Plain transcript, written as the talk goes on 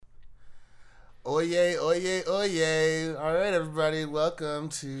Oye, oye, oye. All right, everybody, welcome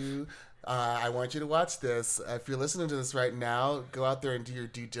to I Want You to Watch This. If you're listening to this right now, go out there and do your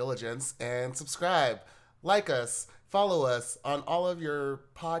due diligence and subscribe. Like us, follow us on all of your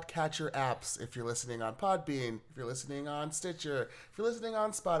podcatcher apps. If you're listening on Podbean, if you're listening on Stitcher, if you're listening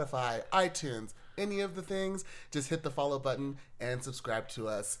on Spotify, iTunes, any of the things, just hit the follow button and subscribe to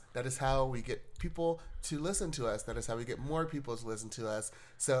us. That is how we get people to listen to us. That is how we get more people to listen to us.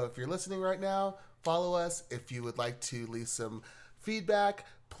 So if you're listening right now, follow us. If you would like to leave some feedback,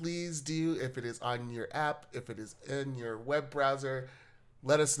 please do. If it is on your app, if it is in your web browser,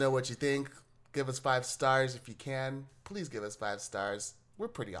 let us know what you think. Give us 5 stars if you can. Please give us 5 stars. We're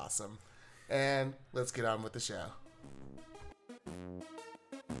pretty awesome. And let's get on with the show.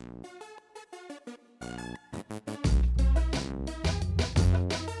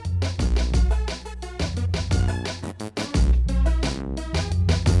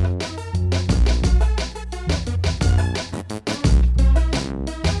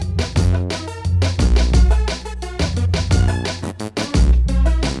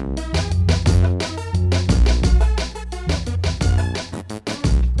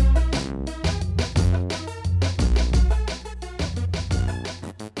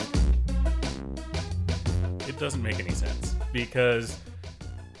 Doesn't make any sense, because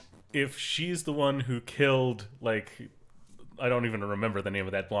if she's the one who killed, like, I don't even remember the name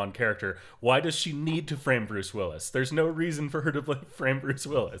of that blonde character, why does she need to frame Bruce Willis? There's no reason for her to frame Bruce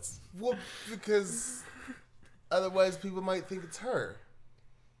Willis. Well, because otherwise people might think it's her.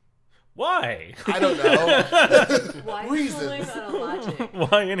 Why? I don't know. Why Reasons. on a logic?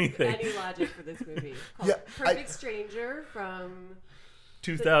 Why anything? Any logic for this movie? Called Yeah, Perfect Stranger from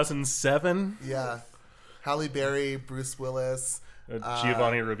 2007? Yeah. Halle Berry, Bruce Willis,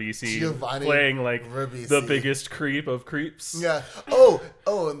 Giovanni Ribisi Giovanni playing like Ribisi. the biggest creep of creeps. Yeah. Oh,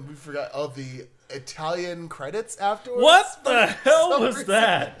 and we forgot all the Italian credits afterwards. What the hell some was reason.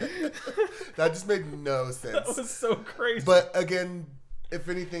 that? That just made no sense. That was so crazy. But again, if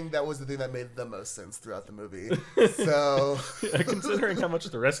anything, that was the thing that made the most sense throughout the movie. So, Considering how much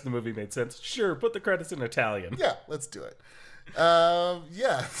the rest of the movie made sense, sure, put the credits in Italian. yeah, let's do it. So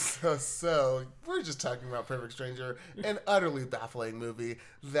we're just talking about Perfect Stranger, an utterly baffling movie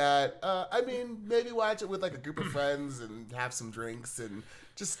that, I mean, maybe watch it with like a group of friends and have some drinks and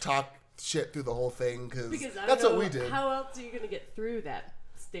just talk shit through the whole thing, because because I that's don't know, what we did. How else are you going to get through that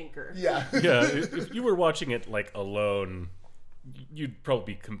stinker? Yeah. Yeah, if you were watching it like alone, you'd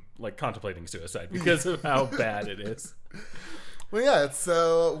probably be contemplating suicide because of how bad it is. Well, yeah,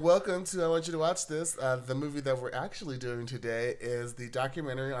 so welcome to I Want You to Watch This. The movie that we're actually doing today is the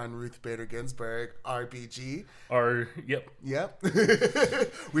documentary on Ruth Bader Ginsburg, RBG. Yep.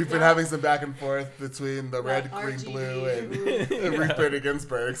 We've been having some back and forth between the red, green, RGB, blue, and Ruth Bader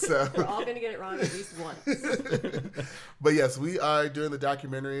Ginsburg. So We're all going to get it wrong at least once. But yes, we are doing the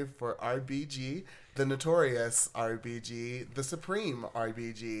documentary for RBG, the notorious RBG, the supreme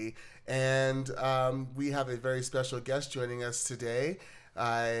RBG. And we have a very special guest joining us today.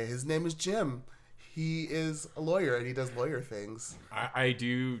 His name is Jim. He is a lawyer, and he does lawyer things. I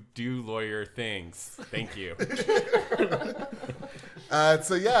do lawyer things. Thank you.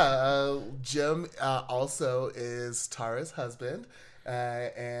 Jim also is Tara's husband.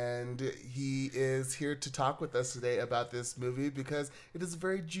 And he is here to talk with us today about this movie because it is a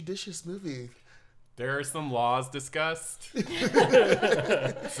very judicious movie. There are some laws discussed,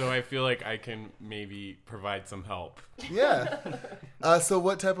 so I feel like I can maybe provide some help. Yeah. So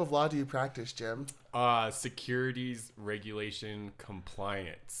what type of law do you practice, Jim? Securities regulation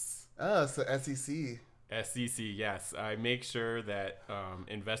compliance. Oh, so SEC. SEC, yes. I make sure that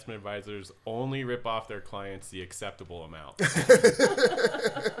investment advisors only rip off their clients the acceptable amount.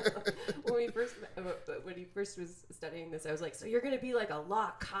 When he first was studying this, I was like, so you're going to be like a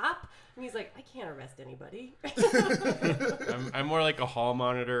law cop? And he's like, I can't arrest anybody. I'm more like a hall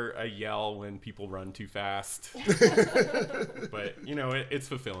monitor. I yell when people run too fast. But, it's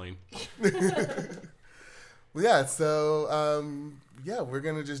fulfilling. Well, yeah, so, we're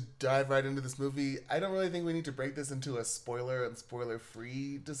going to just dive right into this movie. I don't really think we need to break this into a spoiler and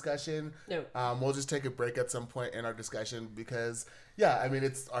spoiler-free discussion. No. We'll just take a break at some point in our discussion because,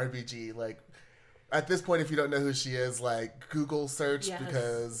 it's RBG. Like, at this point, if you don't know who she is, like, Google search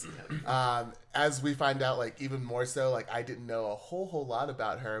because as we find out, like, even more so, like, I didn't know a whole lot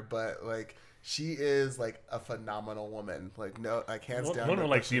about her, but, like, she is, like, a phenomenal woman. Like, no, like, hands down. One of,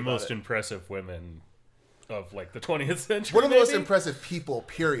 like, the most impressive women of like the 20th century. One of the most impressive people,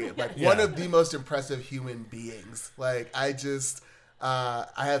 period. Like one of the most impressive human beings. Like I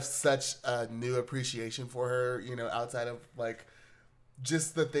have such a new appreciation for her, outside of like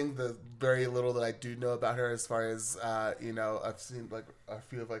just the very little that I do know about her, as far as I've seen like a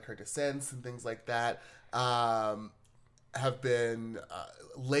few of like her dissents and things like that. Have been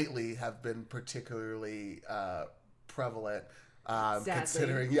lately have been particularly prevalent.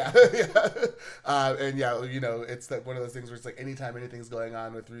 Considering, yeah. And yeah, it's like one of those things where it's like anytime anything's going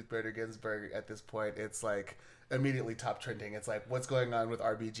on with Ruth Bader Ginsburg at this point, it's like immediately top trending. It's like, what's going on with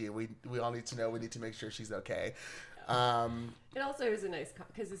RBG? We all need to know. We need to make sure she's okay. It also is a nice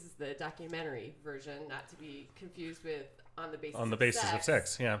because this is the documentary version, not to be confused with On the Basis of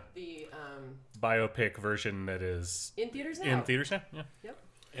Sex. Yeah, the biopic version that is in theaters now. Yeah. Yep.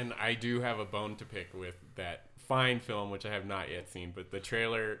 And I do have a bone to pick with that fine film, which I have not yet seen. But the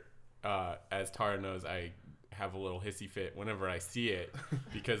trailer, as Tara knows, I have a little hissy fit whenever I see it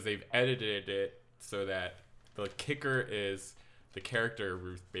because they've edited it so that the kicker is the character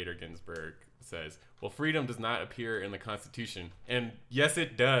Ruth Bader Ginsburg says, well, freedom does not appear in the Constitution. And yes,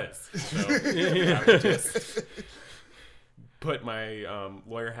 it does. So I would just put my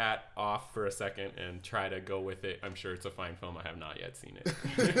lawyer hat off for a second and try to go with it. I'm sure it's a fine film. I have not yet seen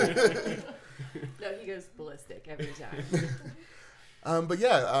it. No, he goes ballistic every time. But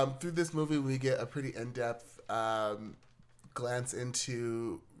yeah, through this movie, we get a pretty in-depth glance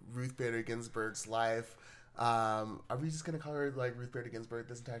into Ruth Bader Ginsburg's life. Are we just gonna call her like Ruth Bader Ginsburg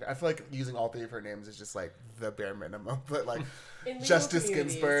this entire time? I feel like using all three of her names is just like the bare minimum, but like Justice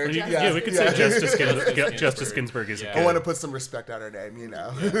Ginsburg. Yeah, we could say Justice Ginsburg is. I want to put some respect on her name,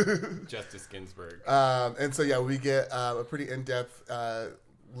 Yeah. Justice Ginsburg. And so yeah, we get a pretty in-depth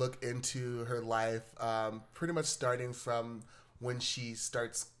look into her life, pretty much starting from when she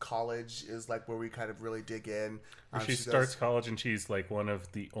starts college is like where we kind of really dig in. She starts college and she's like one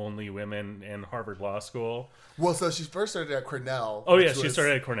of the only women in Harvard Law School. Well, so she first started at Cornell. Oh yeah, she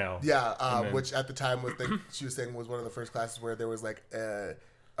started at Cornell. Yeah, which at the time was she was saying was one of the first classes where there was like a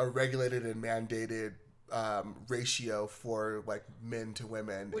regulated and mandated ratio for like men to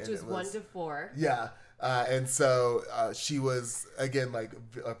women, which is 1 to 4. Yeah. And so she was again like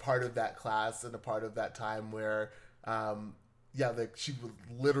a part of that class and a part of that time where like she would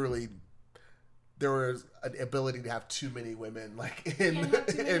literally, there was an ability to have too many women like in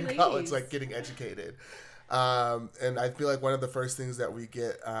college, like getting educated. And I feel like one of the first things that we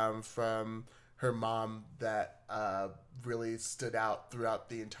get from her mom that really stood out throughout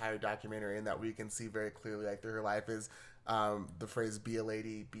the entire documentary and that we can see very clearly like through her life is the phrase "be a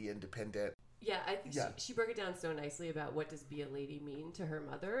lady, be independent." Yeah, I think she broke it down so nicely about what does be a lady mean to her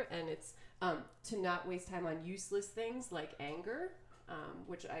mother, and it's to not waste time on useless things like anger,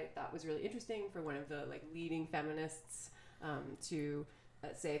 which I thought was really interesting for one of the like leading feminists to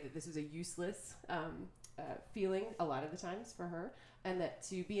say that this was a useless feeling a lot of the times for her, and that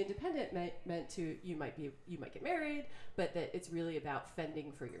to be independent meant to you might get married, but that it's really about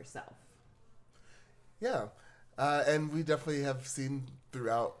fending for yourself. Yeah, and we definitely have seen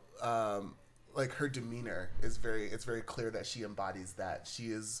throughout. Like her demeanor is it's very clear that she embodies that. She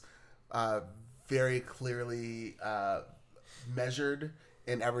is very clearly measured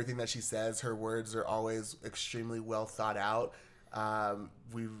in everything that she says. Her words are always extremely well thought out.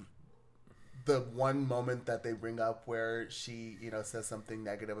 The one moment that they bring up where she, says something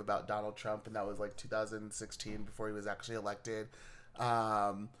negative about Donald Trump, and that was like 2016 before he was actually elected,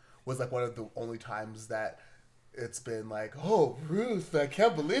 was like one of the only times that it's been like, oh, Ruth, I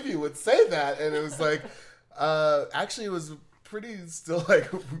can't believe you would say that. And it was like, actually, it was pretty still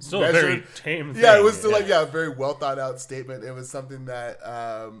still measured. A very tame thing. Yeah, it was still a very well thought out statement. It was something that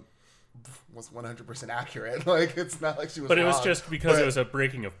was 100% accurate. Like, it's not like she was But it was wrong, just because it was a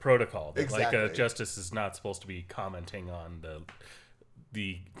breaking of protocol. That, exactly. Like, a justice is not supposed to be commenting on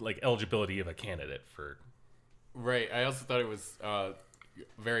the like eligibility of a candidate for. Right. I also thought it was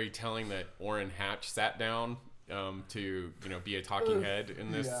very telling that Orrin Hatch sat down to be a talking head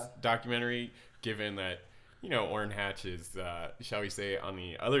in this documentary, given that Orrin Hatch is shall we say on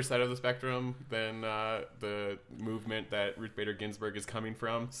the other side of the spectrum than the movement that Ruth Bader Ginsburg is coming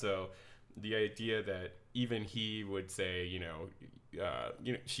from. So the idea that even he would say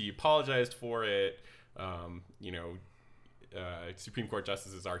she apologized for it, Supreme Court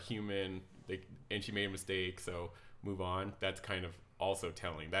justices are human, and she made a mistake, so move on. That's kind of also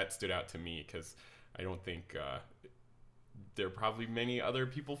telling. That stood out to me because I don't think there are probably many other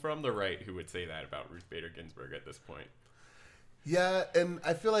people from the right who would say that about Ruth Bader Ginsburg at this point. Yeah, and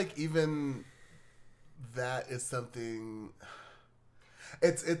I feel like even that is something.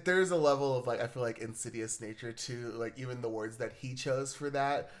 There's a level of like I feel like insidious nature to like even the words that he chose for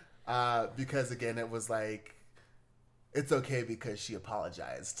that, because again it was like it's okay because she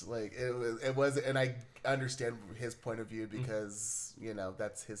apologized. Like it was, and I understand his point of view because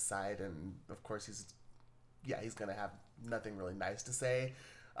that's his side, and of course he's gonna have nothing really nice to say.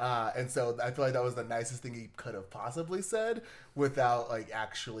 And so I feel like that was the nicest thing he could have possibly said without like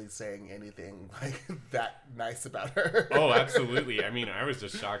actually saying anything like that nice about her. Oh, absolutely. I mean, I was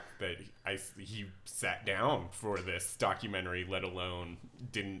just shocked that he sat down for this documentary, let alone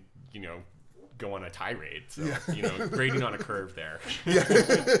didn't, go on a tirade. So, grading on a curve there.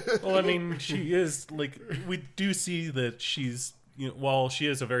 Well, I mean, she is like, we do see that she's, while she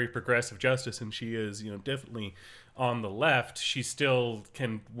is a very progressive justice and she is, definitely on the left, she still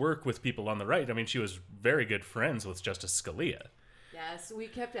can work with people on the right. I mean, she was very good friends with Justice Scalia. Yes, we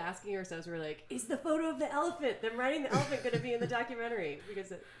kept asking ourselves, we're like, is the photo of the elephant, them riding the elephant, going to be in the documentary?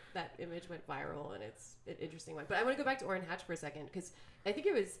 Because that image went viral, and it's an interesting one. But I want to go back to Orrin Hatch for a second, because I think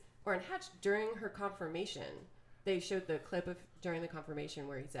it was Orrin Hatch during her confirmation. They showed the clip of during the confirmation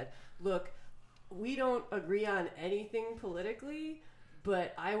where he said, look, we don't agree on anything politically,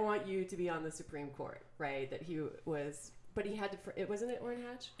 but I want you to be on the Supreme Court, right? That he was, but he had to, it wasn't it Orrin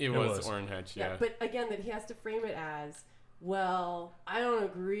Hatch? It was Orrin Hatch, yeah. But again, that he has to frame it as, well, I don't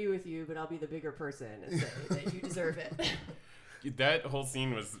agree with you, but I'll be the bigger person and say that you deserve it. That whole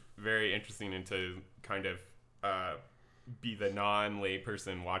scene was very interesting, and to kind of be the non-lay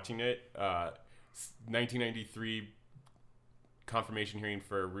person watching it. 1993 confirmation hearing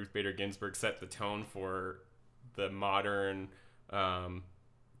for Ruth Bader Ginsburg set the tone for the modern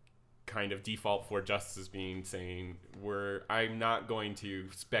kind of default for justices being saying, I'm not going to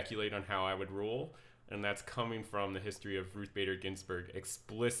speculate on how I would rule. And that's coming from the history of Ruth Bader Ginsburg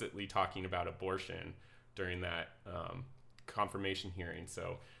explicitly talking about abortion during that confirmation hearing.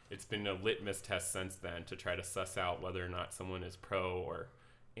 So it's been a litmus test since then to try to suss out whether or not someone is pro or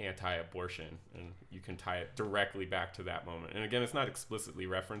anti-abortion. And you can tie it directly back to that moment. And again, it's not explicitly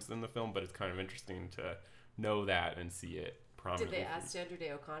referenced in the film, but it's kind of interesting to know that and see it prominently. Did they ask Sandra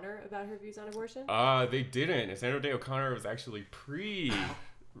Day O'Connor about her views on abortion? They didn't. Sandra Day O'Connor was actually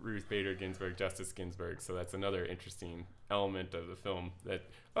Ruth Bader Ginsburg, Justice Ginsburg. So that's another interesting element of the film that,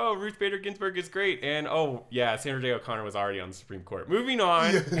 Ruth Bader Ginsburg is great. And, Sandra Day O'Connor was already on the Supreme Court. Moving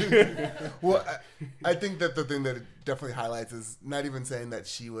on. Well, I think that the thing that it definitely highlights is not even saying that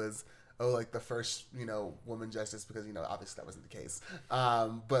she was, like the first, woman justice, because, obviously that wasn't the case.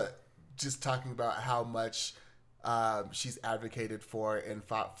 But just talking about how much she's advocated for and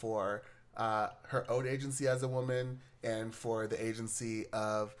fought for her own agency as a woman, and for the agency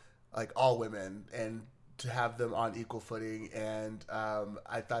of like all women, and to have them on equal footing. And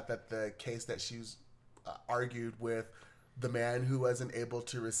I thought that the case that she's argued with the man who wasn't able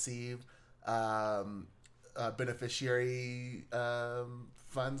to receive beneficiary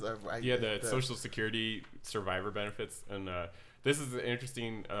funds, or the Social Security survivor benefits, and this is an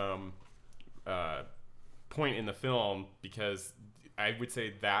interesting point in the film, because I would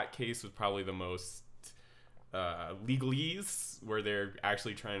say that case was probably the most legalese, where they're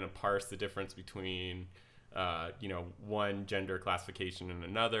actually trying to parse the difference between one gender classification and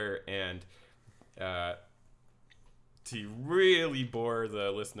another. And to really bore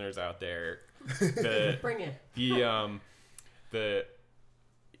the listeners out there, Bring it.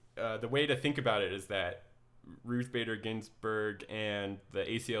 The way to think about it is that Ruth Bader Ginsburg and the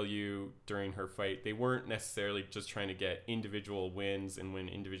ACLU during her fight, they weren't necessarily just trying to get individual wins and win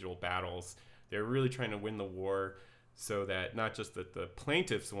individual battles. They were really trying to win the war so that not just that the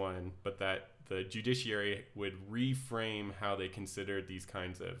plaintiffs won, but that the judiciary would reframe how they considered these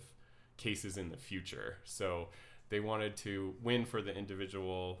kinds of cases in the future. So they wanted to win for the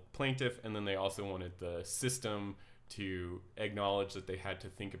individual plaintiff, and then they also wanted the system to acknowledge that they had to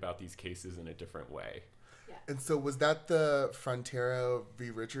think about these cases in a different way. And so was that the Frontero v.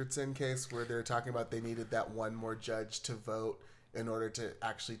 Richardson case where they're talking about they needed that one more judge to vote in order to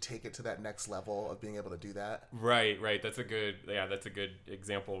actually take it to that next level of being able to do that? Right. That's a good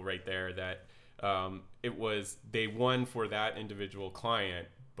example right there, that it was, they won for that individual client,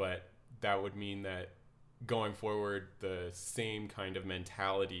 but that would mean that going forward, the same kind of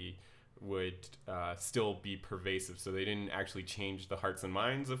mentality would still be pervasive. So they didn't actually change the hearts and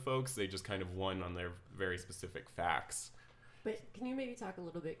minds of folks. They just kind of won on their very specific facts. But can you maybe talk a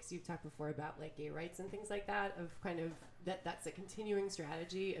little bit, because you've talked before about like gay rights and things like that, of kind of that's a continuing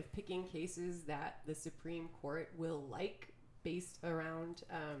strategy of picking cases that the Supreme Court will like based around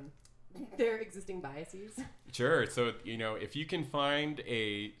their existing biases? Sure. So, if you can find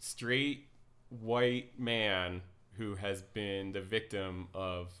a straight white man who has been the victim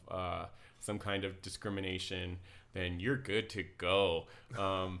of some kind of discrimination, then you're good to go.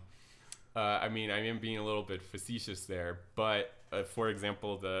 I mean, I am being a little bit facetious there, but for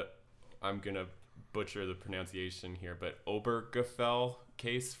example, I'm gonna butcher the pronunciation here, but Obergefell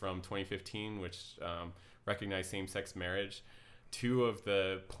case from 2015, which recognized same-sex marriage. Two of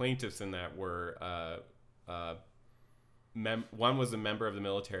the plaintiffs in that were one was a member of the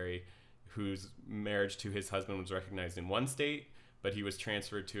military whose marriage to his husband was recognized in one state, but he was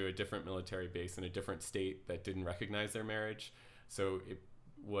transferred to a different military base in a different state that didn't recognize their marriage. So it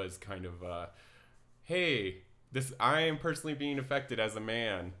was kind of, hey, I am personally being affected as a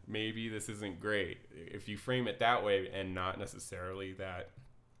man. Maybe this isn't great. If you frame it that way and not necessarily that,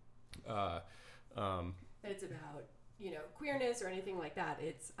 it's about, queerness or anything like that.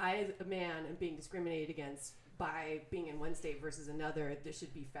 It's I as a man am being discriminated against by being in one state versus another. This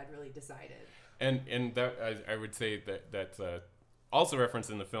should be federally decided. And that I would say that's also referenced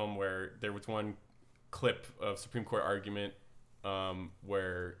in the film, where there was one clip of Supreme Court argument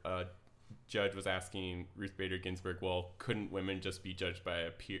where a judge was asking Ruth Bader Ginsburg, well, couldn't women just be judged by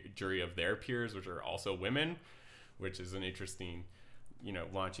a jury of their peers, which are also women, which is an interesting,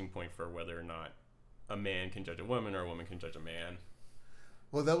 launching point for whether or not a man can judge a woman or a woman can judge a man.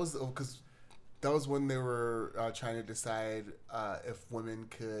 Well, that was because that was when they were trying to decide if women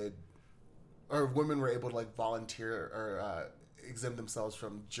could, or women were able to like volunteer or exempt themselves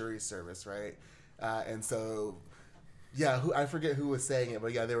from jury service, right? And so, yeah, I forget who was saying it,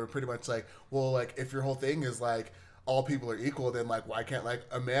 but yeah, they were pretty much like, well, like if your whole thing is like all people are equal, then like why can't like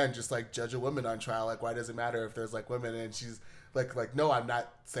a man just like judge a woman on trial? Like why does it matter if there's like women? And she's like no, I'm not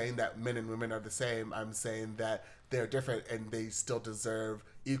saying that men and women are the same. I'm saying that they're different and they still deserve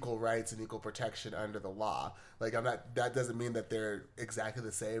equal rights and equal protection under the law. Like that doesn't mean that they're exactly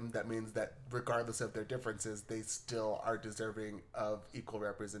the same. That means that regardless of their differences, they still are deserving of equal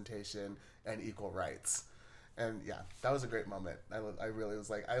representation and equal rights. And yeah, that was a great moment. I really was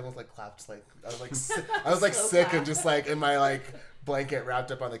like, I almost like clapped, like I was like I was like sick clap. And just like in my like blanket wrapped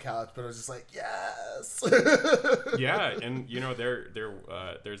up on the couch, but it was just like yes. Yeah, and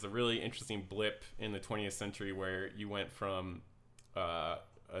there's a really interesting blip in the 20th century where you went from a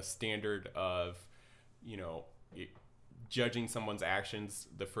standard of judging someone's actions.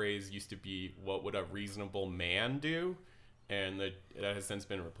 The phrase used to be, "What would a reasonable man do?" And that has since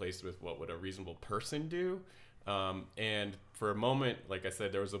been replaced with "What would a reasonable person do?" And for a moment, like I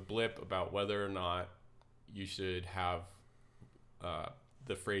said, there was a blip about whether or not you should have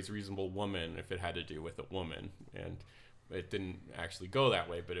the phrase "reasonable woman" if it had to do with a woman, and it didn't actually go that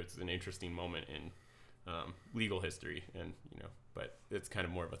way. But it's an interesting moment in legal history, and but it's kind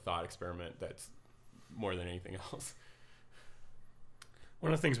of more of a thought experiment that's more than anything else.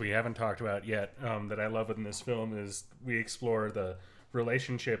 One of the things we haven't talked about yet that I love in this film is we explore the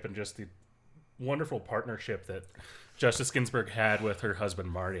relationship and just the wonderful partnership that Justice Ginsburg had with her husband,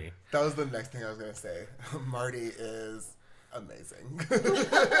 Marty. That was the next thing I was going to say. Marty is amazing.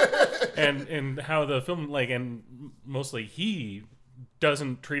 and how the film, and mostly he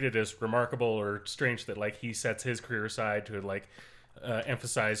doesn't treat it as remarkable or strange that, he sets his career aside to,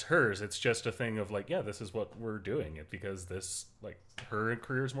 emphasize hers. It's just a thing of this is what we're doing it because this her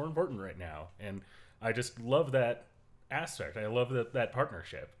career is more important right now, and I just love that aspect. I love that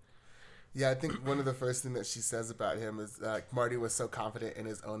partnership. Yeah, I think one of the first things that she says about him is Marty was so confident in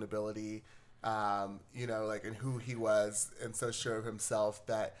his own ability, in who he was, and so sure of himself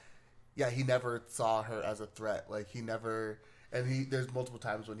that he never saw her as a threat. There's multiple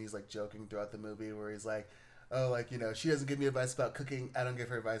times when he's joking throughout the movie where he's like, oh, she doesn't give me advice about cooking. I don't give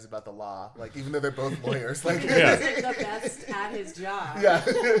her advice about the law. Even though they're both lawyers. He's the best at his job. Yeah.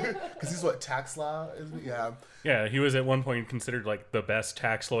 Because he's tax law? Isn't he? Yeah. Yeah, he was at one point considered the best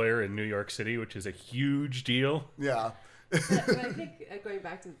tax lawyer in New York City, which is a huge deal. Yeah. But I think going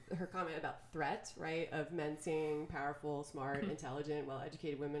back to her comment about threat, right, of men seeing powerful, smart, intelligent,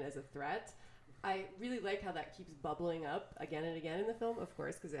 well-educated women as a threat, I really like how that keeps bubbling up again and again in the film, of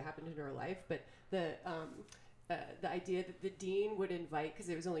course, because it happened in her life, but the idea that the dean would invite, because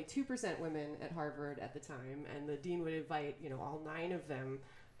there was only 2% women at Harvard at the time, and the dean would invite, all 9 of them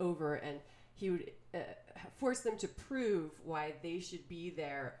over, and he would force them to prove why they should be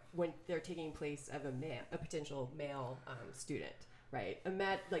there when they're taking place of a potential male student, right?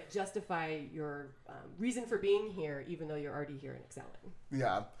 Justify your reason for being here, even though you're already here and excelling.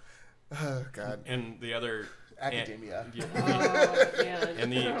 Yeah. Oh, God. And the other... Academia.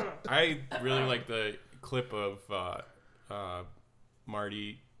 I really like the clip of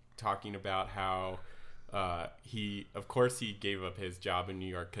Marty talking about how he gave up his job in New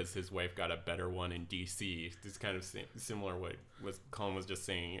York because his wife got a better one in D.C. It's kind of similar what Colin was just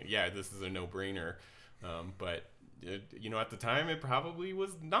saying. Yeah, this is a no-brainer, but at the time it probably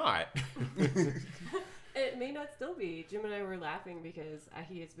was not. It may not still be. Jim and I were laughing because I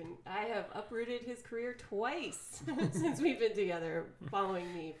have uprooted his career twice since we've been together,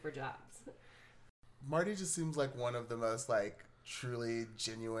 following me for jobs. Marty just seems like one of the most like truly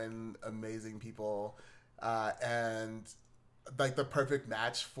genuine, amazing people, and like the perfect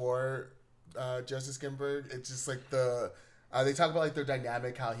match for Justice Ginsburg. It's just like they talk about like their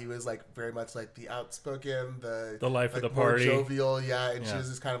dynamic, how he was like very much like the outspoken, the life like, of the more party, jovial, and she was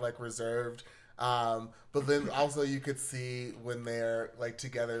just kind of like reserved. But then also you could see when they're like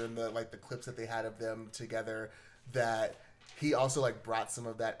together in the like the clips that they had of them together that he also like brought some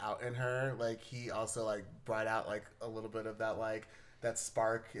of that out in her. Like he also like brought out like a little bit of that like that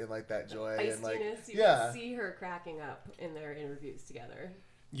spark and like that joy and like you can see her cracking up in their interviews together.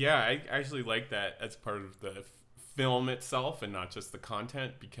 Yeah, I actually like that as part of the film itself and not just the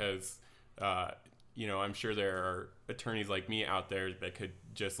content because I'm sure there are attorneys like me out there that could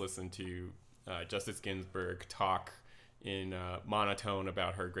just listen to Justice Ginsburg talk in monotone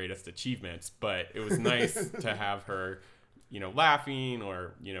about her greatest achievements, but it was nice to have her laughing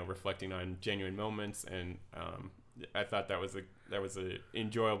or reflecting on genuine moments, and I thought that was a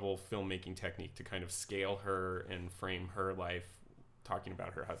enjoyable filmmaking technique to kind of scale her and frame her life talking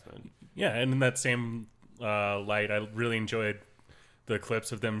about her husband. Yeah, and in that same light, I really enjoyed the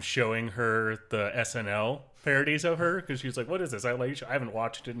clips of them showing her the SNL parodies of her because she was like, "What is this? I haven't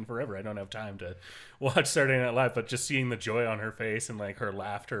watched it in forever. I don't have time to watch Saturday Night Live." But just seeing the joy on her face and like her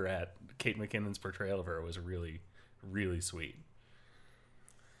laughter at Kate McKinnon's portrayal of her was really, really sweet.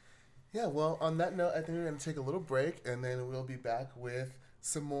 Yeah, well, on that note, I think we're going to take a little break, and then we'll be back with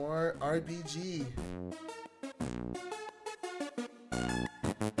some more RBG.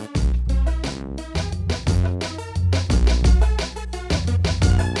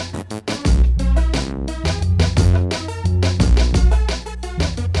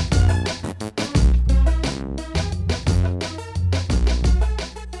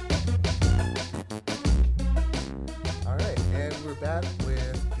 All right, and we're back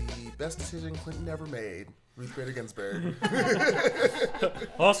with the best decision Clinton ever made, Ruth Bader Ginsburg.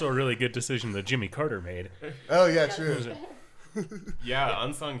 Also, a really good decision that Jimmy Carter made. Oh, yeah, true. Yeah,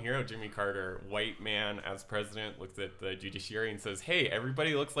 unsung hero Jimmy Carter, white man as president, looks at the judiciary and says, "Hey,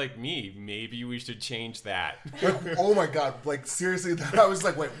 everybody looks like me. Maybe we should change that." Like, oh my God, like seriously, I was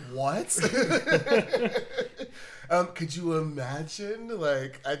like, wait, what? Could you imagine?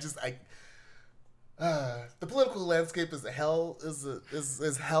 Like, the political landscape is hell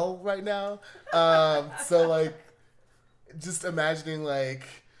is hell right now. So like, just imagining like,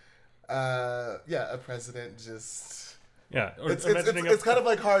 a president just. Yeah, or it's kind of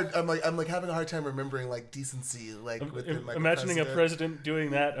like hard. I'm like having a hard time remembering like decency, like within like imagining a president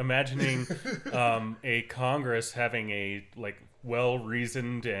doing that. Imagining a Congress having a like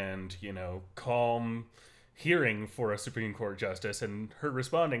well-reasoned and calm hearing for a Supreme Court justice, and her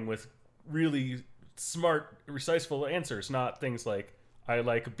responding with really smart, resourceful answers, not things like "I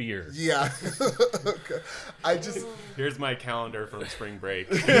like beer." Yeah. Okay. Here's my calendar from spring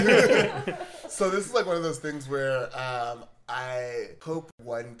break. So this is like one of those things where I hope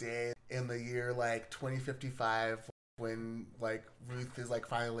one day in the year like 2055 when like Ruth is like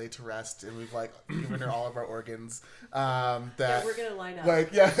finally laid to rest and we've like given her all of our organs that we're gonna line up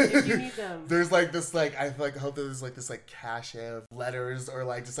if you need them. There's like this like I like hope that there's like this like cache of letters or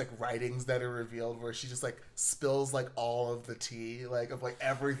like just like writings that are revealed where she just like spills like all of the tea like of like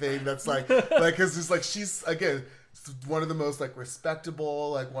everything that's like because it's like she's again one of the most like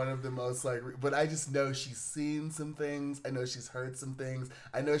respectable, like one of the most like but I just know she's seen some things, I know she's heard some things,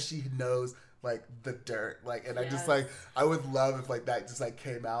 I know she knows like the dirt, like, and I just like I would love if like that just like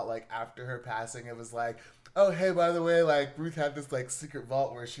came out like after her passing. It was like, oh hey, by the way, like Ruth had this like secret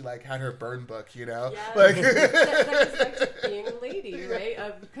vault where she like had her burn book, like that like being a lady, right?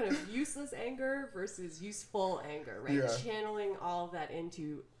 Of kind of useless anger versus useful anger, right? Yeah. Channeling all of that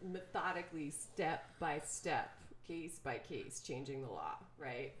into methodically, step by step, case by case, changing the law,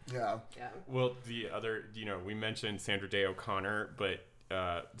 right? Yeah. Well, the other, we mentioned Sandra Day O'Connor, but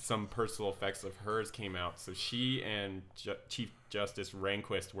some personal effects of hers came out. So she and Chief Justice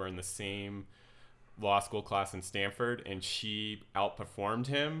Rehnquist were in the same law school class in Stanford, and she outperformed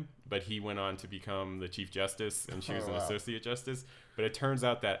him, but he went on to become the Chief Justice, and she was an Associate Justice. But it turns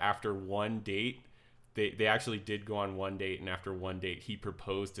out that after one date, they actually did go on one date, and after one date, he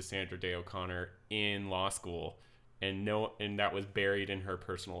proposed to Sandra Day O'Connor in law school. And that was buried in her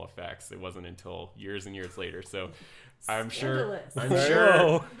personal effects. It wasn't until years and years later. So I'm sure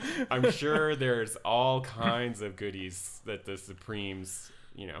there's all kinds of goodies that the Supremes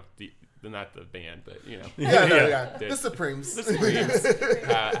not the band, but The Supremes. The Supremes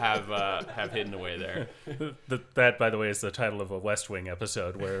have hidden away there. That, by the way, is the title of a West Wing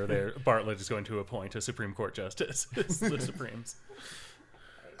episode where Bartlett is going to appoint a Supreme Court justice. It's the Supremes.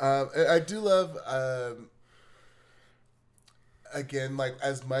 I do love, again, like,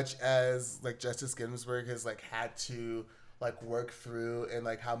 as much as like Justice Ginsburg has like had to like work through, and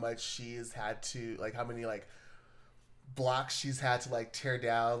like how much she's had to, like, how many like blocks she's had to like tear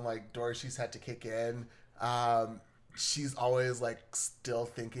down, like doors she's had to kick in, she's always like still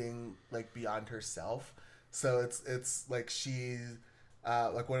thinking like beyond herself. So it's like she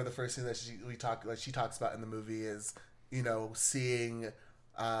like one of the first things that she talks about in the movie is, seeing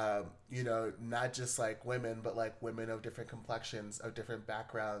not just like women, but like women of different complexions, of different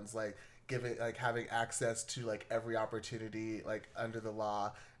backgrounds, like having access to like every opportunity like under the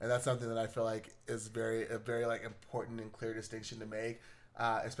law. And that's something that I feel like is a very like important and clear distinction to make,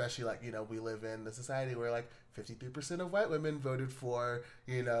 especially like, we live in the society where like 53% of white women voted for,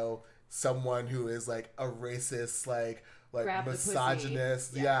 someone who is like a racist, like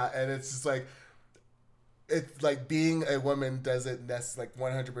misogynist. Yeah. And it's just like, it's like being a woman doesn't like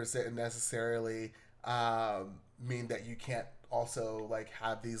 100% necessarily mean that you can't also like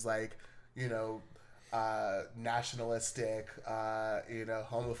have these like, nationalistic,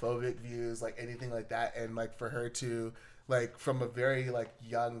 homophobic views, like anything like that. And like for her to like from a very like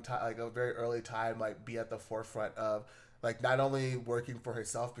young time, like a very early time, like be at the forefront of like not only working for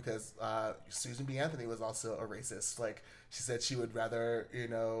herself, because Susan B. Anthony was also a racist. Like she said she would rather,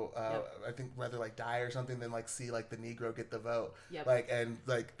 I think rather like die or something than like see like the Negro get the vote. Yep. Like, and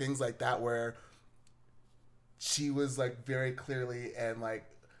like things like that, where she was like very clearly and like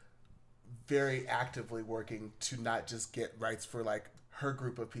very actively working to not just get rights for like her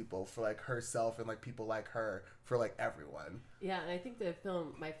group of people, for like herself and like people like her, for like everyone. Yeah, and I think the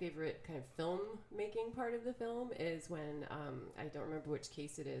film, my favorite kind of film making part of the film is when, I don't remember which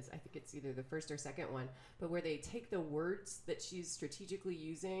case it is, I think it's either the first or second one, but where they take the words that she's strategically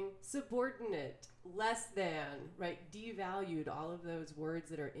using, subordinate, less than, right, devalued all of those words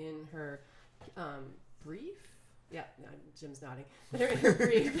that are in her brief. Yeah, no, Jim's nodding. They're in her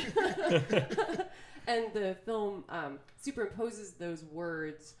brief. And the film superimposes those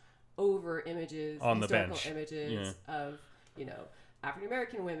words over images, on the historical bench. Images of, African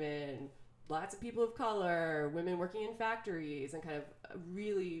American women, lots of people of color, women working in factories, and kind of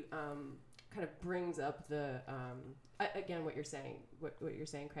really kind of brings up the again what you're saying,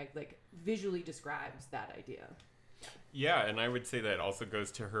 Craig, like visually describes that idea. Yeah, and I would say that also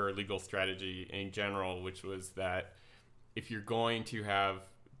goes to her legal strategy in general, which was that if you're going to have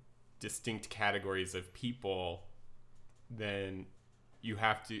distinct categories of people, then you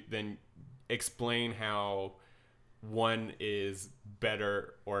have to then explain how one is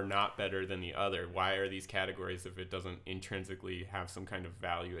better or not better than the other. Why are these categories if it doesn't intrinsically have some kind of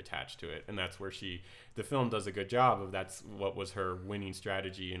value attached to it? And that's where the film does a good job of, that's what was her winning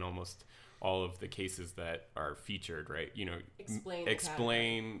strategy in almost all of the cases that are featured, right?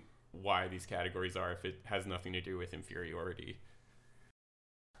 Explain why these categories are, if it has nothing to do with inferiority.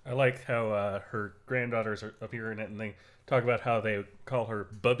 I like how her granddaughters appear in it, and they talk about how they call her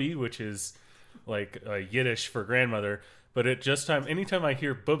Bubby, which is like Yiddish for grandmother. But anytime I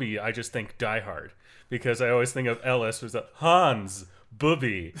hear Bubby, I just think Die Hard, because I always think of Ellis, who's Hans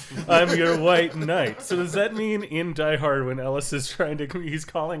Bubby, I'm your white knight. So does that mean in Die Hard, when Ellis is he's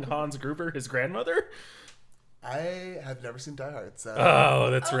calling Hans Gruber his grandmother? I have never seen Die Hard, so...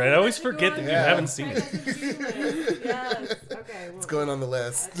 Oh, that's right. I always forget that you haven't seen it. Yes. Okay. Well, it's going on the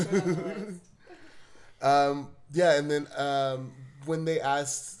list. Yeah, and then when they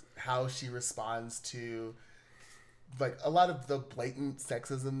asked how she responds to like a lot of the blatant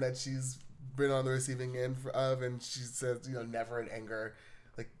sexism that she's been on the receiving end of, and she says, never in anger.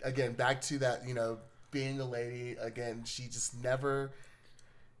 Like, again, back to that, being a lady, again, she just never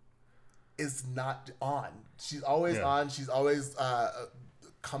is not on. She's always on. She's always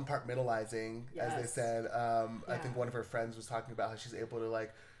compartmentalizing, as they said. I think one of her friends was talking about how she's able to,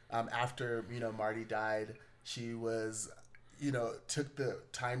 like, after, Marty died, she was, took the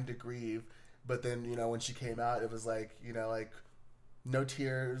time to grieve. But then, when she came out, it was like, no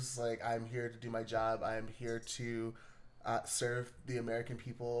tears. Like, I'm here to do my job. I am here to serve the American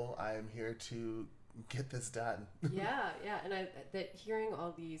people. I am here to get this done. Yeah. And that hearing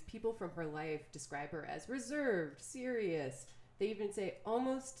all these people from her life describe her as reserved, serious, They even say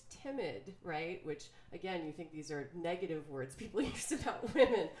almost timid, right? Which, again, you think these are negative words people use about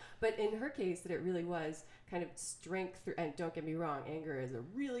women. But in her case, that it really was kind of strength through, and don't get me wrong, anger is a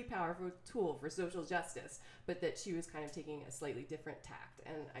really powerful tool for social justice, but that she was kind of taking a slightly different tact.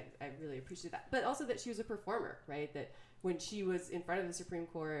 And I really appreciate that. But also that she was a performer, right? That when she was in front of the Supreme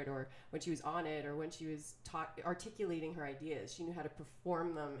Court, or when she was on it, or when she was articulating her ideas, she knew how to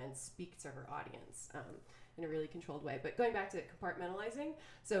perform them and speak to her audience in a really controlled way. But going back to compartmentalizing,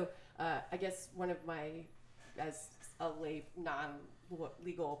 so I guess one of my, as a lay,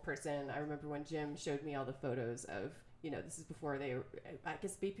 non-legal person, I remember when Jim showed me all the photos of, this is before they were, I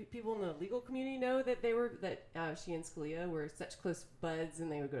guess people in the legal community know that she and Scalia were such close buds,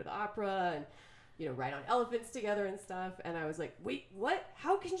 and they would go to the opera and ride on elephants together and stuff. And I was like, wait, what?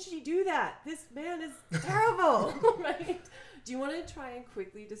 How can she do that? This man is terrible, right? Do you want to try and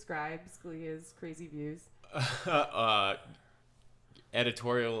quickly describe Scalia's crazy views?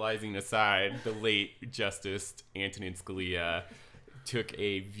 Editorializing aside, the late Justice Antonin Scalia took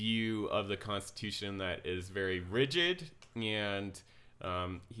a view of the Constitution that is very rigid, and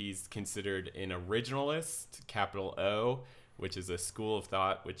he's considered an originalist, capital O, which is a school of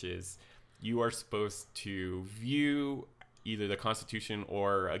thought, which is you are supposed to view either the Constitution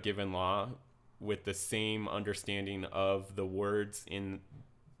or a given law with the same understanding of the words in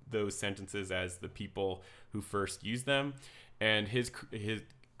those sentences as the people who first used them. And his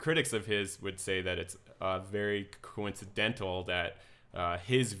critics of his would say that it's very coincidental that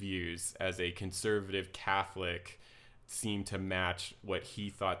his views as a conservative Catholic seem to match what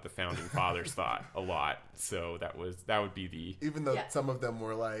he thought the founding fathers thought a lot. So that would be the, even though some of them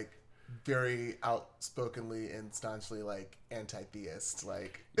were like very outspokenly and staunchly like anti-theist,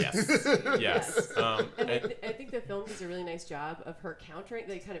 like yes. And I think the film does a really nice job of her countering.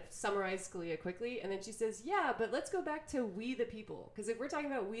 They kind of summarize Scalia quickly, and then she says, "Yeah, but let's go back to we the people, because if we're talking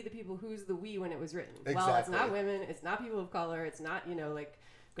about we the people, who's the we when it was written? Exactly. Well, it's not women, it's not people of color, it's not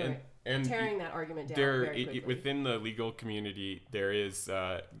and tearing that argument down there, very quickly. Within the legal community, there is,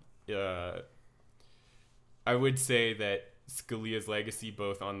 I would say that Scalia's legacy,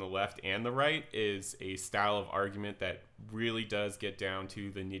 both on the left and the right, is a style of argument that really does get down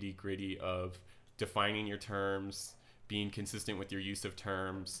to the nitty gritty of defining your terms, being consistent with your use of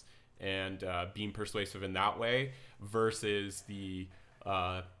terms, and being persuasive in that way, versus the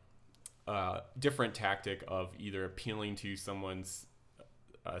different tactic of either appealing to someone's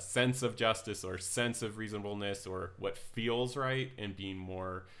sense of justice or sense of reasonableness or what feels right, and being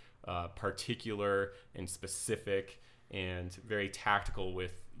more particular and specific and very tactical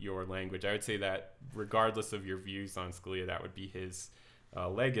with your language. I would say that regardless of your views on Scalia, that would be his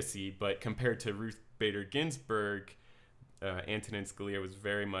legacy. But compared to Ruth Bader Ginsburg, Antonin Scalia was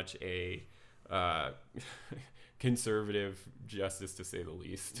very much a conservative justice, to say the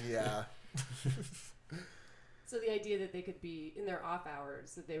least. Yeah. So the idea that they could be in their off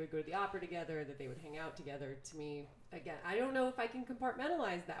hours, that they would go to the opera together, that they would hang out together, to me, again, I don't know if I can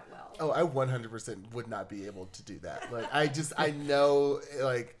compartmentalize that well. Oh, I 100% would not be able to do that. Like, I know,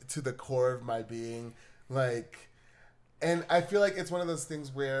 like, to the core of my being, like, and I feel like it's one of those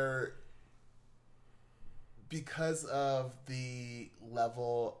things where, because of the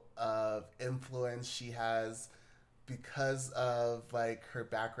level of influence she has, because of, like, her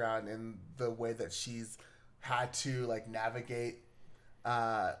background and the way that she's had to like navigate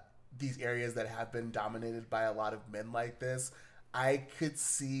these areas that have been dominated by a lot of men like this, I could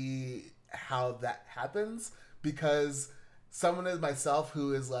see how that happens, because someone as myself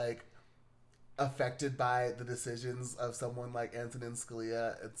who is like affected by the decisions of someone like Antonin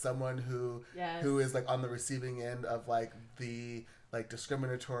Scalia, and someone who is like on the receiving end of like the like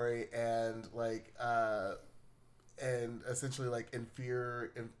discriminatory and like and essentially like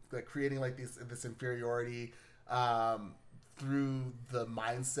like creating like this inferiority through the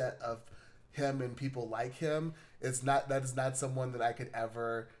mindset of him and people like him. That is not someone that I could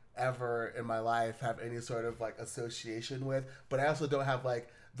ever in my life have any sort of like association with. But I also don't have like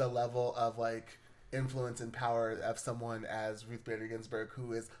the level of like influence and power of someone as Ruth Bader Ginsburg,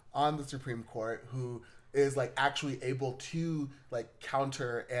 who is on the Supreme Court, who is like actually able to like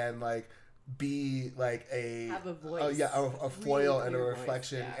counter and like be like have a voice, a foil really and a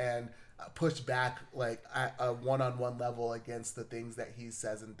reflection, voice, and push back like at a one-on-one level against the things that he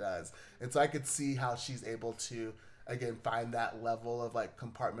says and does. And so I could see how she's able to again find that level of like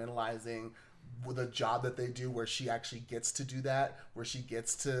compartmentalizing with a job that they do, where she actually gets to do that, where she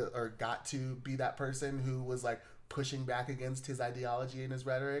gets to or got to be that person who was like pushing back against his ideology and his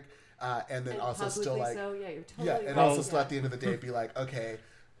rhetoric, and then also still like so, yeah, you're totally right. also still at the end of the day be like, okay,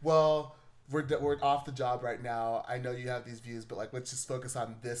 well, we're off the job right now. I know you have these views, but like, let's just focus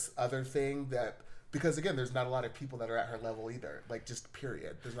on this other thing that, because again, there's not a lot of people that are at her level either. Like, just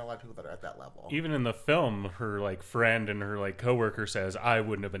period. There's not a lot of people that are at that level. Even in the film, her like friend and her like coworker says, "I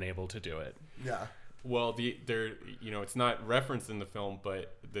wouldn't have been able to do it." Yeah. Well, it's not referenced in the film,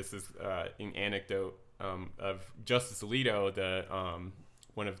 but this is an anecdote of Justice Alito, the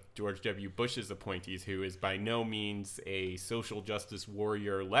one of George W. Bush's appointees, who is by no means a social justice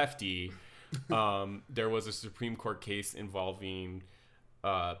warrior lefty. There was a Supreme Court case involving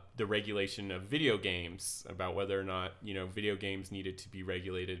the regulation of video games, about whether or not video games needed to be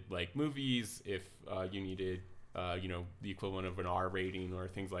regulated like movies, if you needed the equivalent of an R rating or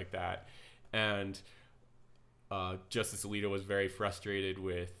things like that. And Justice Alito was very frustrated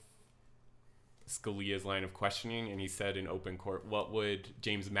with Scalia's line of questioning, and he said in open court, "What would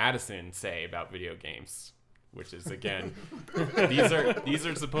James Madison say about video games?" Which is, again, these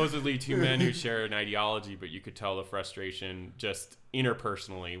are supposedly two men who share an ideology, but you could tell the frustration just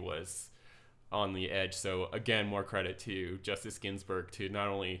interpersonally was on the edge. So again, more credit to Justice Ginsburg to not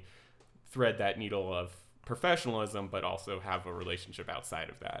only thread that needle of professionalism, but also have a relationship outside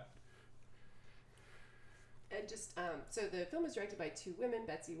of that. And just so the film was directed by two women,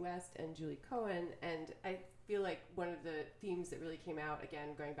 Betsy West and Julie Cohen, and I feel like one of the themes that really came out,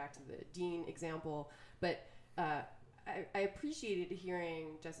 again going back to the Dean example, but I appreciated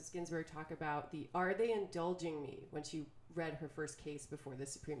hearing Justice Ginsburg talk about "are they indulging me?" when she read her first case before the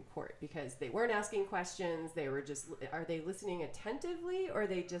Supreme Court, because they weren't asking questions, they were just, are they listening attentively, or are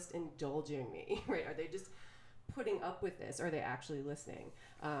they just indulging me, right? Are they just putting up with this, or are they actually listening?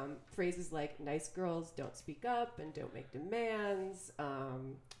 Phrases like "nice girls don't speak up" and "don't make demands."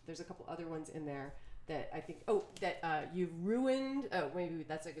 There's a couple other ones in there that I think, you've ruined, maybe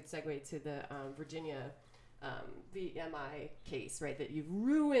that's a good segue to the Virginia VMI case, right? That you've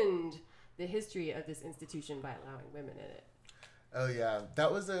ruined the history of this institution by allowing women in it. Oh yeah,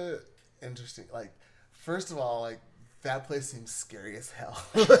 that was a interesting. Like, first of all, like that place seems scary as hell.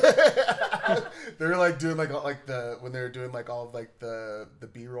 They were like doing when they were doing like all of like the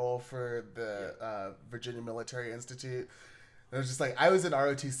B-roll for the Virginia Military Institute. And it was just like, I was in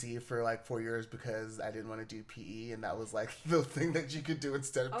ROTC for like 4 years because I didn't want to do PE, and that was like the thing that you could do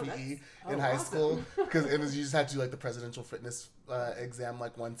instead of PE in high school, because you just had to do like the presidential fitness exam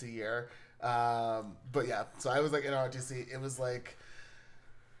like once a year. But yeah, so I was like in ROTC. It was like,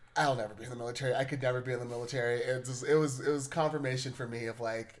 I'll never be in the military. I could never be in the military. It was confirmation for me of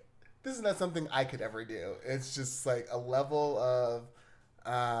like, this is not something I could ever do. It's just like a level of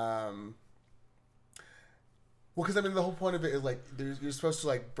well, because I mean, the whole point of it is like you're supposed to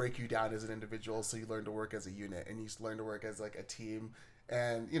like break you down as an individual, so you learn to work as a unit and you learn to work as like a team.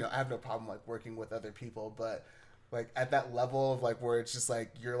 And I have no problem like working with other people, but like at that level of like where it's just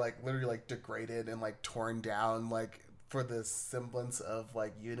like you're like literally like degraded and like torn down like for the semblance of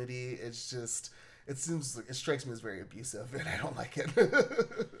like unity, it's just, it strikes me as very abusive, and I don't like it.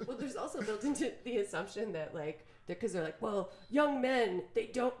 Well, there's also built into the assumption that like, because they're like, well, young men, they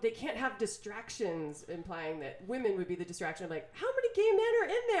can't have distractions, implying that women would be the distraction. I'm like, how many gay men are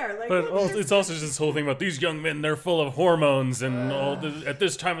in there? Like, but it's also just this whole thing about these young men, they're full of hormones, and at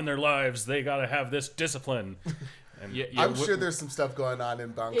this time in their lives, they gotta have this discipline. And I'm sure there's some stuff going on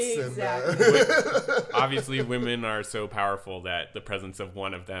in bunks. Exactly. Obviously, women are so powerful that the presence of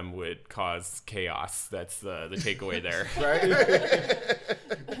one of them would cause chaos. That's the takeaway there.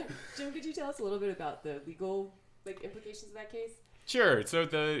 Right? Jim, could you tell us a little bit about the legal implications of that case? Sure. So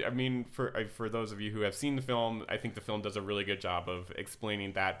for those of you who have seen the film, I think the film does a really good job of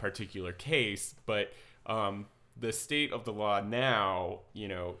explaining that particular case. But the state of the law now,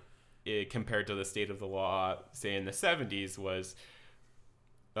 compared to the state of the law, say in the 70s, was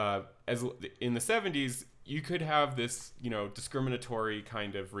as in the 70s, you could have this, discriminatory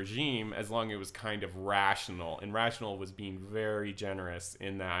kind of regime as long as it was kind of rational. And rational was being very generous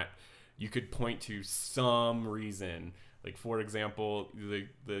in that you could point to some reason. Like, for example,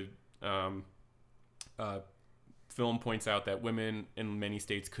 the film points out that women in many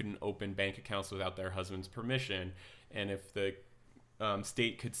states couldn't open bank accounts without their husband's permission. And if the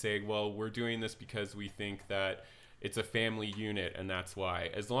state could say, well, we're doing this because we think that it's a family unit, and that's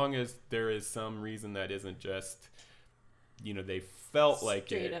why. As long as there is some reason that isn't just, they felt like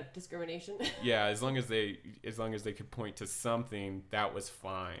straight up discrimination. Yeah, as long as they could point to something, that was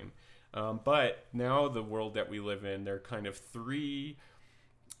fine. But now the world that we live in, there are kind of three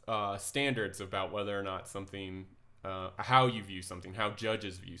standards about whether or not something, how you view something, how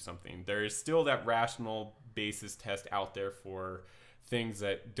judges view something. There is still that rational basis test out there for things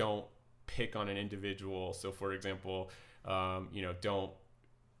that don't pick on an individual. So, for example, don't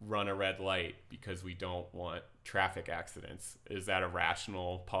run a red light because we don't want traffic accidents. Is that a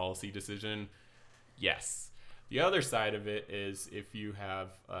rational policy decision? Yes. The other side of it is if you have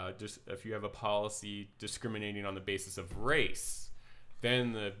a policy discriminating on the basis of race,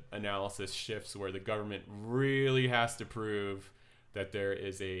 then the analysis shifts where the government really has to prove that there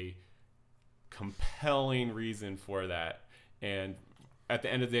is a compelling reason for that. And at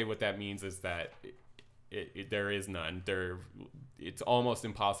the end of the day, what that means is that there is none. It's almost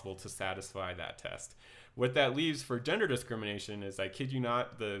impossible to satisfy that test. What that leaves for gender discrimination is, I kid you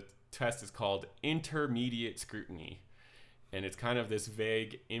not, the test is called intermediate scrutiny. And it's kind of this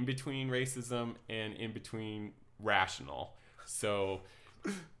vague in between racism and in between rational. So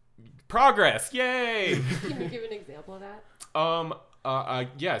progress, yay! Can you give an example of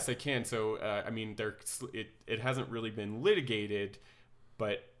that? Yes, I can. So, it hasn't really been litigated,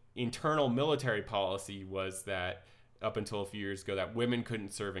 but internal military policy was that up until a few years ago that women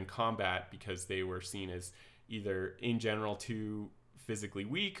couldn't serve in combat because they were seen as either in general too physically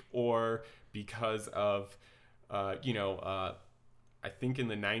weak or because of, I think in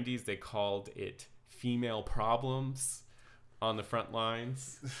the 90s they called it female problems on the front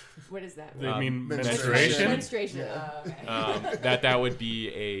lines. What is that? They mean menstruation? Menstruation. Yeah. Oh, okay. That would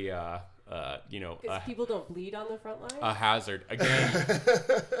be Because people don't bleed on the front line? a hazard.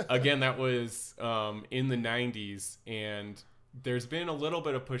 Again, that was in the 90s, and there's been a little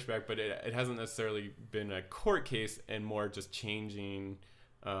bit of pushback, but it hasn't necessarily been a court case and more just changing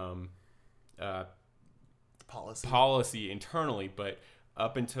policy internally. But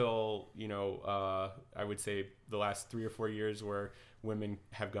up until, I would say the last 3 or 4 years where women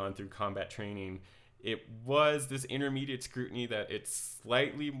have gone through combat training, it was this intermediate scrutiny that it's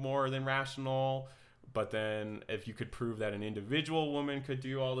slightly more than rational, but then if you could prove that an individual woman could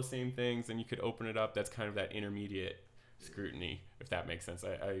do all the same things, then you could open it up. That's kind of that intermediate scrutiny, if that makes sense.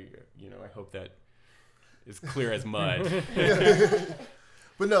 I hope that is clear as mud.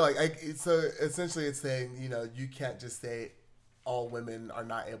 But no, so essentially it's saying, you can't just say all women are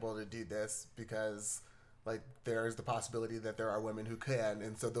not able to do this because there's the possibility that there are women who can,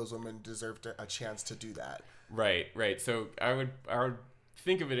 and so those women deserve a chance to do that. Right. So I would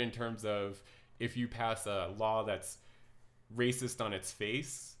think of it in terms of, if you pass a law that's racist on its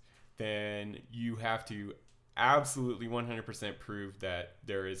face, then you have to absolutely 100% prove that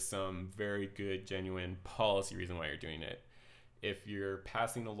there is some very good, genuine policy reason why you're doing it. If you're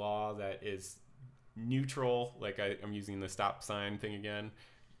passing a law that is neutral, like I'm using the stop sign thing again,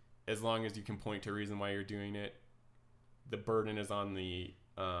 as long as you can point to a reason why you're doing it, the burden is on the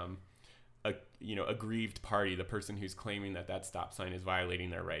aggrieved party, the person who's claiming that stop sign is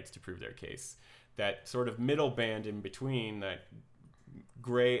violating their rights, to prove their case. That sort of middle band in between, that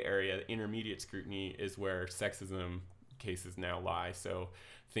gray area, the intermediate scrutiny, is where sexism cases now lie. So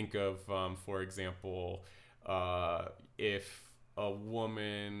think of, for example, if a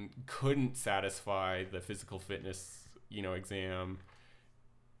woman couldn't satisfy the physical fitness, exam,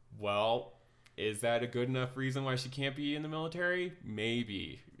 well, is that a good enough reason why she can't be in the military?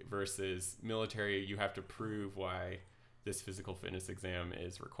 Maybe. Versus military, you have to prove why this physical fitness exam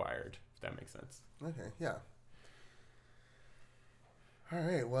is required, if that makes sense. Okay, yeah. All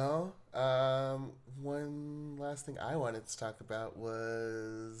right, well, one last thing I wanted to talk about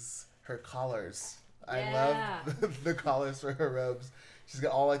was her collars. Yeah. I love the collars for her robes. She's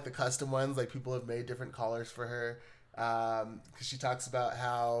got all the custom ones, people have made different collars for her. Because she talks about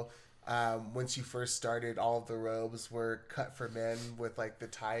how when she first started, all of the robes were cut for men with the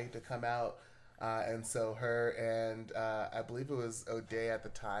tie to come out, and so her and I believe it was O'Day at the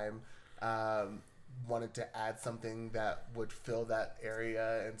time wanted to add something that would fill that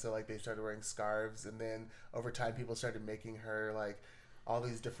area, and so they started wearing scarves, and then over time people started making her all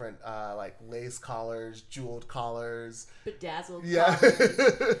these different lace collars, jeweled collars, bedazzled collars.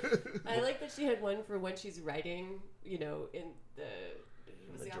 I like that she had one for when she's writing, in the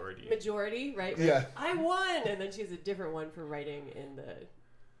majority, right? Yeah. I won, and then she has a different one for writing in the.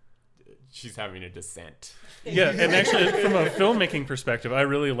 She's having a dissent. Yeah, and actually, from a filmmaking perspective, I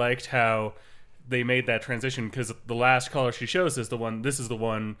really liked how they made that transition, because the last collar she shows is the one. This is the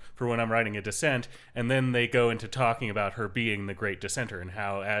one for when I'm writing a dissent, and then they go into talking about her being the great dissenter and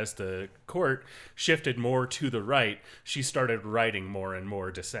how, as the court shifted more to the right, she started writing more and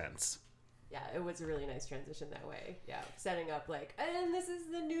more dissents. Yeah, it was a really nice transition that way. Yeah, setting up and this is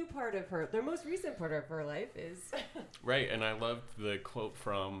the new part of her. The most recent part of her life is. Right, and I loved the quote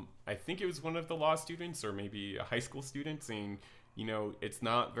from, I think it was one of the law students or maybe a high school student, saying, it's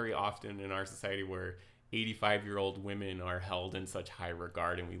not very often in our society where 85-year-old women are held in such high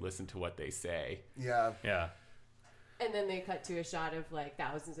regard and we listen to what they say. Yeah. Yeah. And then they cut to a shot of like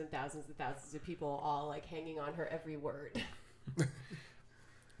thousands and thousands and thousands of people all like hanging on her every word.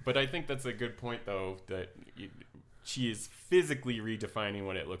 But I think that's a good point, though, that she is physically redefining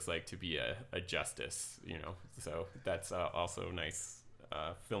what it looks like to be a justice, you know. So that's also a nice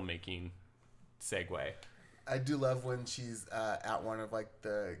filmmaking segue. I do love when she's at one of like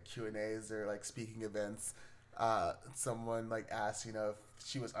the Q&As or like speaking events. Someone like asked, you know, if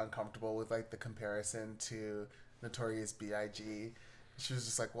she was uncomfortable with like the comparison to Notorious B.I.G. She was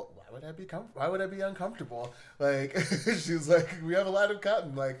just like, well, why would I be uncomfortable? Like, she was like, we have a lot of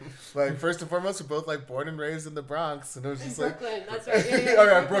cotton. Like first and foremost, we're both like born and raised in the Bronx, and it was just Brooklyn, like, that's right. Yeah, oh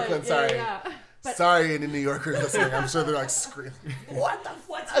yeah, Brooklyn. Sorry, yeah. But, sorry, any New Yorkers listening. I'm sure they're like screaming. What's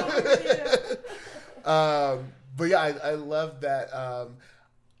wrong with you? But yeah, I love that.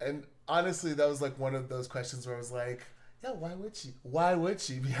 And honestly, that was like one of those questions where I was like, yeah, why would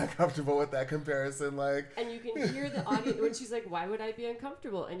she be uncomfortable with that comparison? Like, and you can hear the audience when she's like, why would I be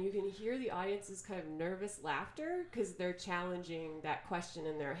uncomfortable? And you can hear the audience's kind of nervous laughter because they're challenging that question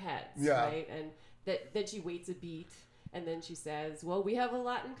in their heads, yeah. right? And then she waits a beat, and then she says, well, we have a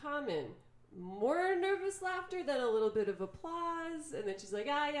lot in common. More nervous laughter than a little bit of applause. And then she's like,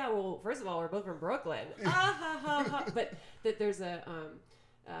 yeah, well, first of all, we're both from Brooklyn. Ha, ha, ha. But that there's a...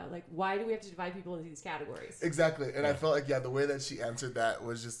 like, why do we have to divide people into these categories? Exactly. And I felt like, the way that she answered that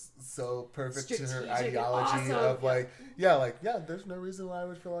was just so perfect to her Strategic, ideology awesome. of there's no reason why I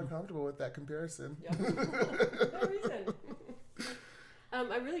would feel uncomfortable with that comparison. Yep. No reason.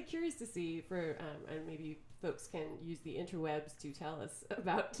 I'm really curious to see and maybe folks can use the interwebs to tell us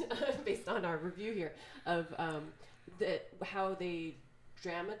about, based on our review here, of how they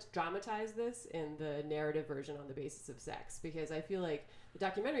dramatize this in the narrative version on the basis of sex, because I feel like the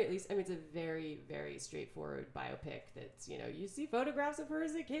documentary, at least, I mean, it's a very, very straightforward biopic that's, you know, you see photographs of her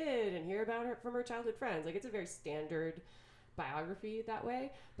as a kid and hear about her from her childhood friends. Like, it's a very standard biography that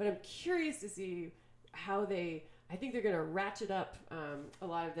way, but I'm curious to see how I think they're going to ratchet up a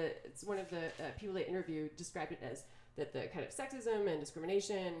lot of it's one of the people they interviewed described it as that the kind of sexism and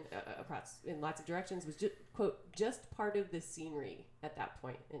discrimination across in lots of directions was just, quote, just part of the scenery at that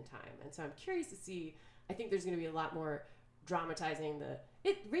point in time. And so I'm curious to see, I think there's going to be a lot more dramatizing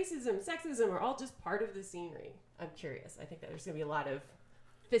racism, sexism are all just part of the scenery. I'm curious. I think that there's going to be a lot of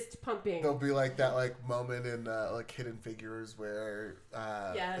fist pumping. There'll be like that like moment in like Hidden Figures where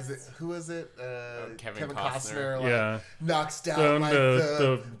who is it? Kevin Costner like, knocks down like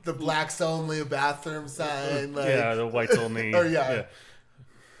the blacks only bathroom sign. Like, the whites only. Or I'd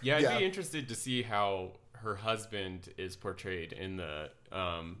be interested to see how her husband is portrayed in the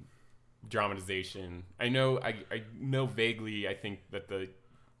dramatization. I know vaguely. I think that the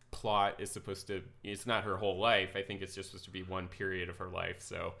plot is it's not her whole life. I think it's just supposed to be one period of her life.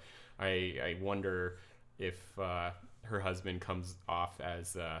 So I wonder if her husband comes off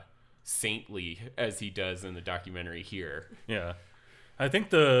as saintly as he does in the documentary here. Yeah. I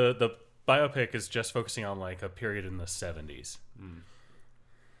think the biopic is just focusing on like a period in the 70s.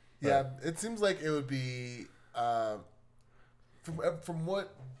 Yeah, it seems like it would be from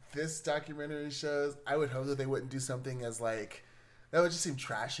what this documentary shows, I would hope that they wouldn't do something as like, that would just seem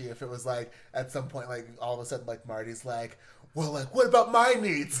trashy if it was like at some point like all of a sudden like Marty's like, well, like what about my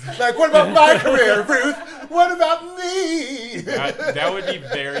needs? Like what about my career, Ruth? What about me? That would be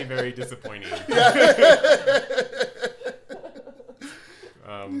very, very disappointing.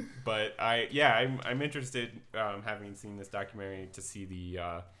 But I'm interested, having seen this documentary, to see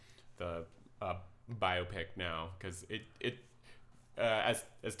the biopic now, because it as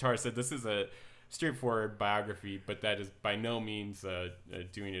Tara said, this is a straightforward biography, but that is by no means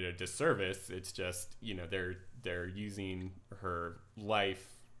doing it a disservice. It's just, you know, they're using her life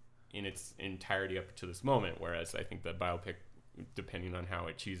in its entirety up to this moment, whereas I think the biopic, depending on how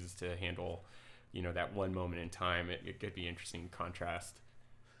it chooses to handle, you know, that one moment in time, it could be interesting contrast.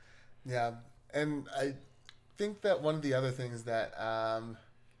 Yeah, and I think that one of the other things that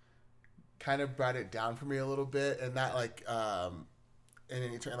kind of brought it down for me a little bit, and not like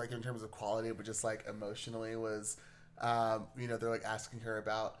in terms of quality, but just like emotionally, was you know, they're like asking her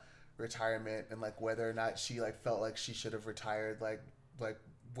about retirement and like whether or not she like felt like she should have retired like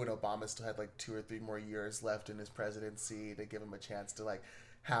when Obama still had like 2 or 3 more years left in his presidency to give him a chance to like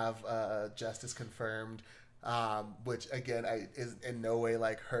have justice confirmed, which again is in no way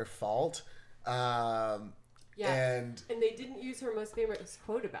like her fault. And they didn't use her most famous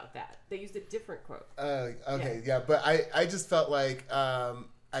quote about that. They used a different quote. But I just felt like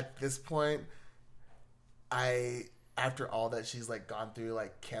at this point, after all that she's like gone through,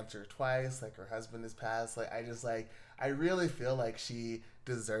 like cancer twice, like her husband has passed, like I really feel like she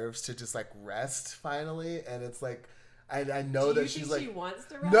deserves to just like rest finally. And it's like I know Do that you she's think like she wants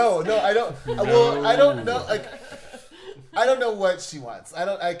to rest? no, I don't. Well, I don't know. Like, I don't know what she wants.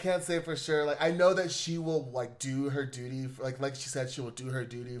 I can't say for sure. Like, I know that she will like do her duty. For, like she said, she will do her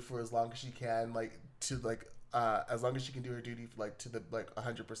duty for as long as she can. Like to like as long as she can do her duty. Like to the like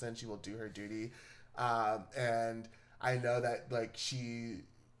 100%, she will do her duty. And I know that like she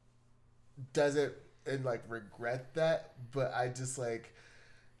doesn't and like regret that, but I just like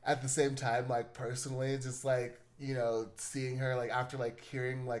at the same time like personally just like seeing her like after like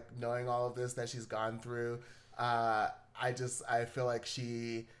hearing like knowing all of this that she's gone through, I feel like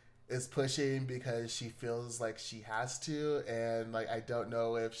she is pushing because she feels like she has to, and like I don't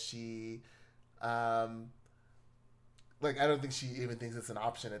know if she like I don't think she even thinks it's an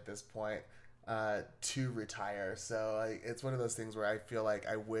option at this point to retire. So like it's one of those things where I feel like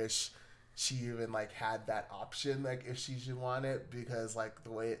I wish she even like had that option, like if she should want it, because like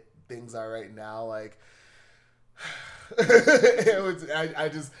the way things are right now, like it was,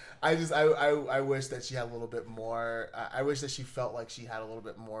 I wish that she had a little bit more. I wish that she felt like she had a little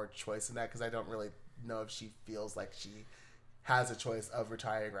bit more choice in that, because I don't really know if she feels like she has a choice of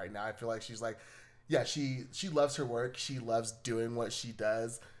retiring right now. I feel like she's like, yeah, she loves her work, she loves doing what she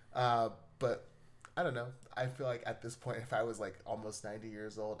does, but I don't know. I feel like at this point, if I was like almost 90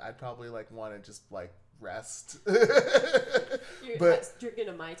 years old, I'd probably like want to just like rest. You're but drinking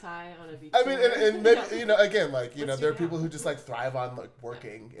a Mai Tai on a beach. I mean, and maybe, again, like, Let's there are do people that. who just like thrive on like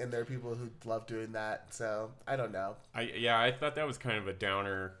working, and there are people who love doing that. So I don't know. I thought that was kind of a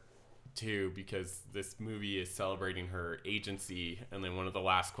downer too, because this movie is celebrating her agency, and then one of the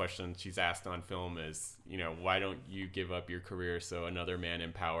last questions she's asked on film is, why don't you give up your career so another man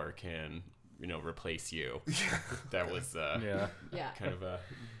in power can replace you? That was kind of a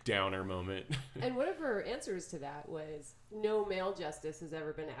downer moment. And one of her answers to that was, no male justice has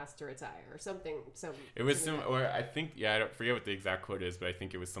ever been asked to retire, or something. It was some, or I think, I don't forget what the exact quote is, but I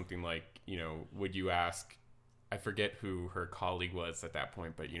think it was something like, would you ask, I forget who her colleague was at that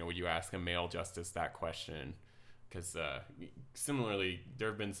point, but would you ask a male justice that question? Because similarly, there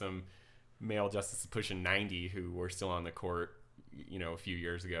have been some male justices pushing 90 who were still on the court, a few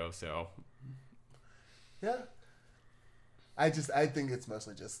years ago. So yeah, I think it's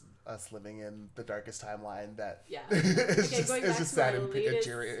mostly just us living in the darkest timeline that it's just sad in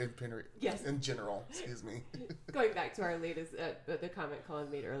general. Excuse me. Going back to our latest, the comment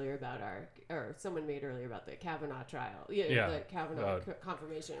Colin made earlier about someone made earlier about the Kavanaugh trial. The Kavanaugh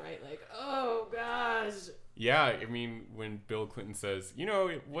confirmation, right? Like, oh gosh. Yeah, I mean, when Bill Clinton says,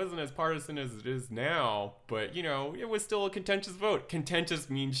 it wasn't as partisan as it is now, but, it was still a contentious vote. Contentious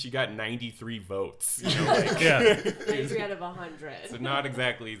means she got 93 votes. 93 out of 100. So not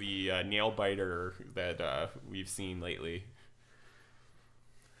exactly the nail biter that we've seen lately.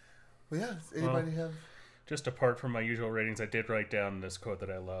 Well, yeah, anybody have... Just apart from my usual ratings, I did write down this quote that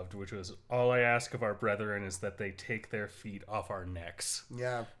I loved, which was, all I ask of our brethren is that they take their feet off our necks.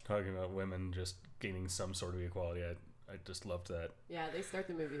 Yeah. Talking about women just gaining some sort of equality. I just loved that. Yeah, they start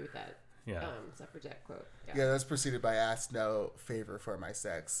the movie with that suffragette quote. Yeah, that's preceded by ask no favor for my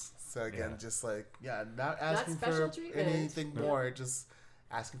sex. So again, just like, not asking for anything more, just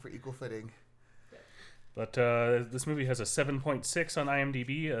asking for equal footing. But this movie has a 7.6 on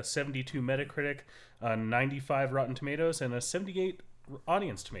IMDb, a 72 Metacritic, a 95 Rotten Tomatoes, and a 78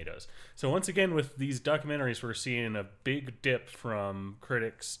 Audience Tomatoes. So once again, with these documentaries, we're seeing a big dip from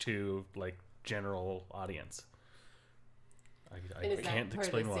critics to like general audience. I And is can't that part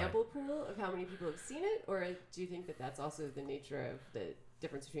explain of the why. sample pool of how many people have seen it, or do you think that that's also the nature of the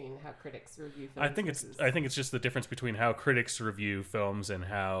difference between how critics review films? I think it's just the difference between how critics review films and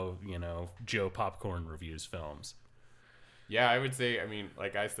how Joe Popcorn reviews films. Yeah, I would say, I mean,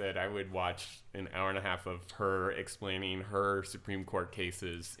 like I said, I would watch an hour and a half of her explaining her Supreme Court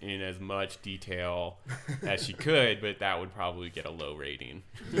cases in as much detail as she could, but that would probably get a low rating.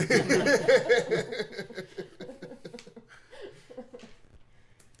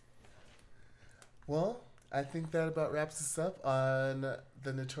 Well, I think that about wraps us up on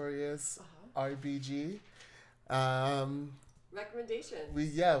the Notorious RBG. Recommendations.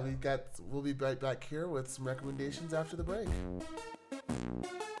 We'll be right back here with some recommendations after the break.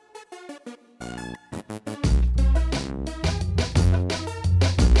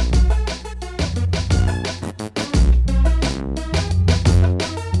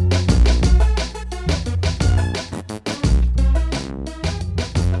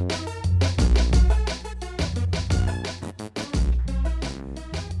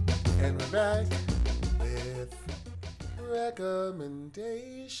 And we're back with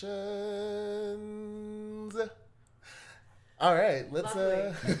recommendations. All right, let's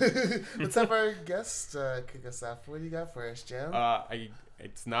Lovely. let's have our guest kick us off. What do you got for us, Jim?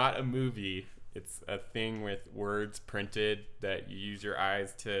 It's not a movie. It's a thing with words printed that you use your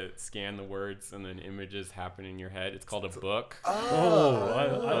eyes to scan the words and then images happen in your head. It's called a book.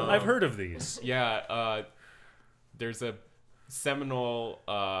 I've heard of these. Yeah, there's a seminal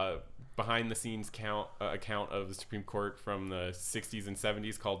behind the scenes account of the Supreme Court from the 60s and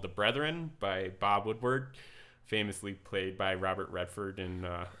 70s called The Brethren by Bob Woodward, famously played by Robert Redford in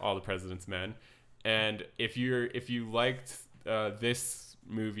All the President's Men. And if you liked this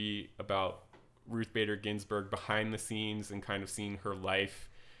movie about Ruth Bader Ginsburg behind the scenes and kind of seeing her life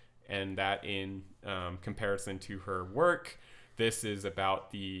and that in comparison to her work, this is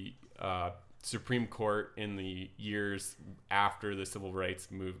about the Supreme Court in the years after the Civil Rights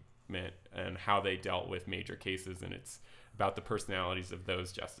Movement and how they dealt with major cases, and it's about the personalities of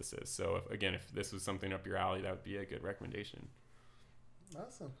those justices. So if this was something up your alley, that would be a good recommendation.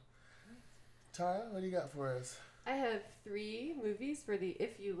 Awesome. Tara, what do you got for us? I have 3 movies for the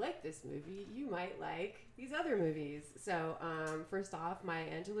if you like this movie, you might like these other movies. So first off, Maya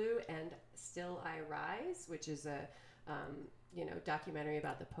Angelou and Still I Rise, which is a documentary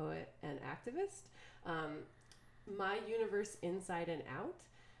about the poet and activist. My Universe Inside and Out,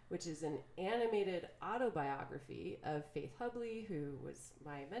 which is an animated autobiography of Faith Hubley, who was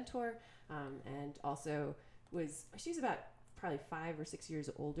my mentor, and also she's about probably 5 or 6 years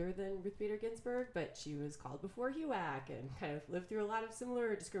older than Ruth Bader Ginsburg, but she was called before HUAC and kind of lived through a lot of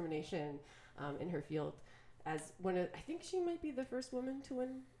similar discrimination in her field. As I think she might be the first woman to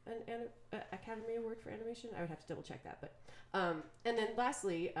win an Academy Award for animation. I would have to double check that, but and then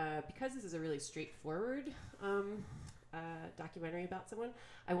lastly, because this is a really straightforward documentary about someone,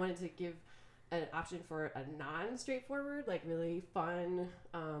 I wanted to give an option for a non-straightforward, like really fun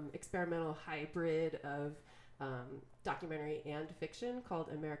experimental hybrid of documentary and fiction called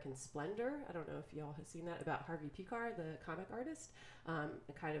American Splendor. I don't know if y'all have seen that, about Harvey Pekar, the comic artist,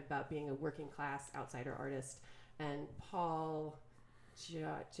 kind of about being a working class outsider artist, and Paul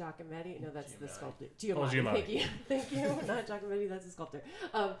Giacometti. No, that's the sculptor. Giamatti. Thank you. Not Giacometti. That's the sculptor.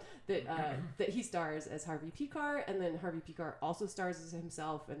 That he stars as Harvey Pekar, and then Harvey Pekar also stars as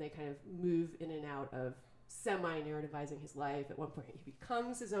himself, and they kind of move in and out of semi-narrativizing his life. At one point, he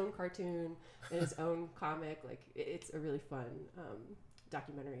becomes his own cartoon and his own comic. Like, it's a really fun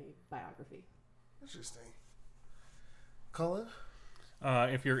documentary biography. Interesting. Colin?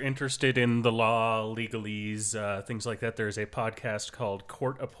 If you're interested in the law, legalese, things like that, there's a podcast called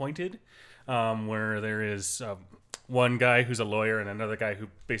Court Appointed, where there is one guy who's a lawyer and another guy who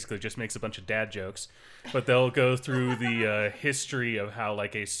basically just makes a bunch of dad jokes, but they'll go through the history of how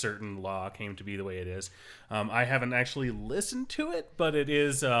like a certain law came to be the way it is. I haven't actually listened to it, but it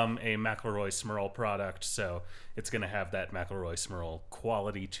is a McElroy Smurl product, so it's going to have that McElroy Smurl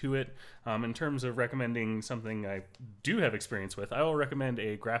quality to it. In terms of recommending something I do have experience with, I will recommend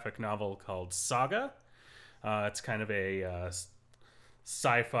a graphic novel called Saga. It's kind of a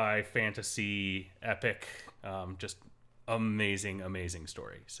sci-fi fantasy epic, just amazing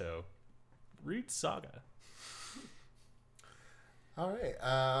story. So read Saga. All right.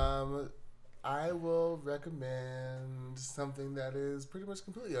 I will recommend something that is pretty much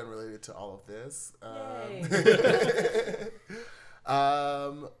completely unrelated to all of this.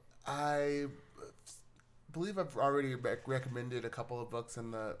 I believe I've already recommended a couple of books in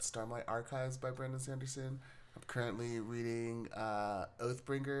the Starlight Archives by Brandon Sanderson. I'm currently reading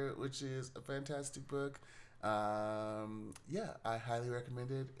Oathbringer, which is a fantastic book. I highly recommend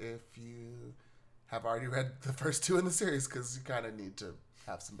it if you have already read the first 2 in the series, because you kind of need to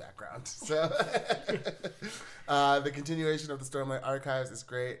have some background. So the continuation of the Stormlight Archives is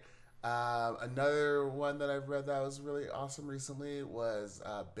great. Another one that I've read that was really awesome recently was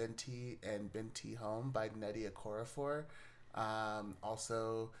Binti and Binti Home by Nnedi Okorafor.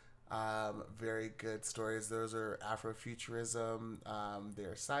 Very good stories. Those are Afrofuturism.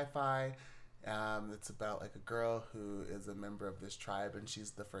 They're sci-fi. It's about like a girl who is a member of this tribe, and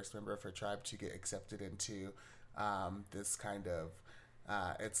she's the first member of her tribe to get accepted into this kind of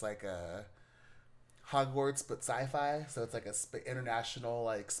it's like a Hogwarts but sci-fi, so it's like a international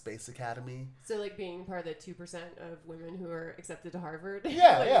like space academy. So like being part of the 2% of women who are accepted to Harvard.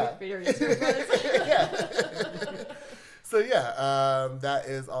 Yeah. So that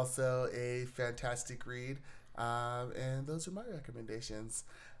is also a fantastic read, and those are my recommendations.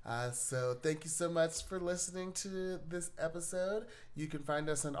 So thank you so much for listening to this episode. You can find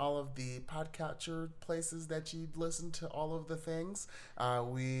us on all of the podcatcher places that you listen to all of the things.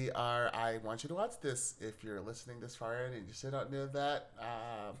 We are I Want You to Watch This. If you're listening this far in and you still don't know that,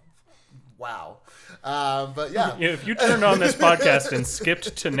 Wow. But yeah. If you turned on this podcast and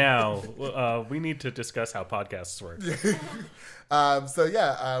skipped to now, we need to discuss how podcasts work.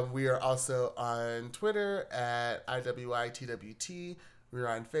 We are also on Twitter at IWITWT. We're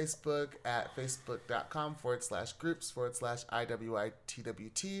on Facebook at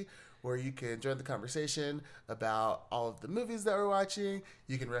facebook.com/groups/IWITWT, where you can join the conversation about all of the movies that we're watching.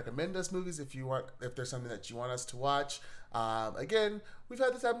 You can recommend us movies if there's something that you want us to watch. Again, we've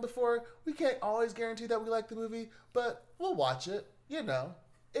had this happen before. We can't always guarantee that we like the movie, but we'll watch it. You know,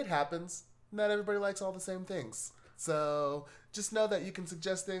 it happens. Not everybody likes all the same things. So just know that you can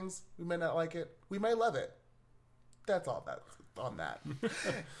suggest things. We may not like it. We may love it. That's all that's on that.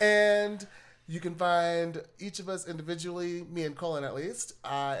 And you can find each of us individually, me and Colin at least.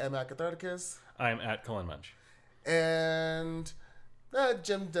 I am at Catharticus. I'm at Colin Munch. And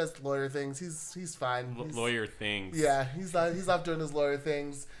Jim does lawyer things. He's fine. Lawyer things. Yeah, he's off doing his lawyer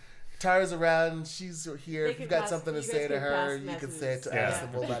things. Tara's around. She's here. If you've got something to say to her, you can say it to us,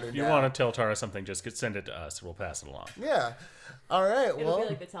 and we'll let her know. If you want to tell Tara something, just send it to us. We'll pass it along. Yeah. All right. It'll be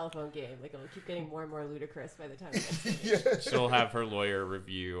like the telephone game. Like it'll keep getting more and more ludicrous by the time. She'll have her lawyer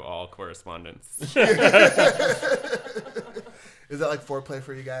review all correspondence. Is that like foreplay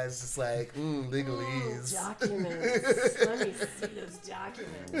for you guys? Just like legalese. Documents. Let me see those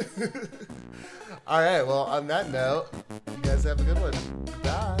documents. All right. Well, on that note, you guys have a good one.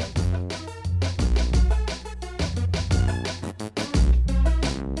 Bye.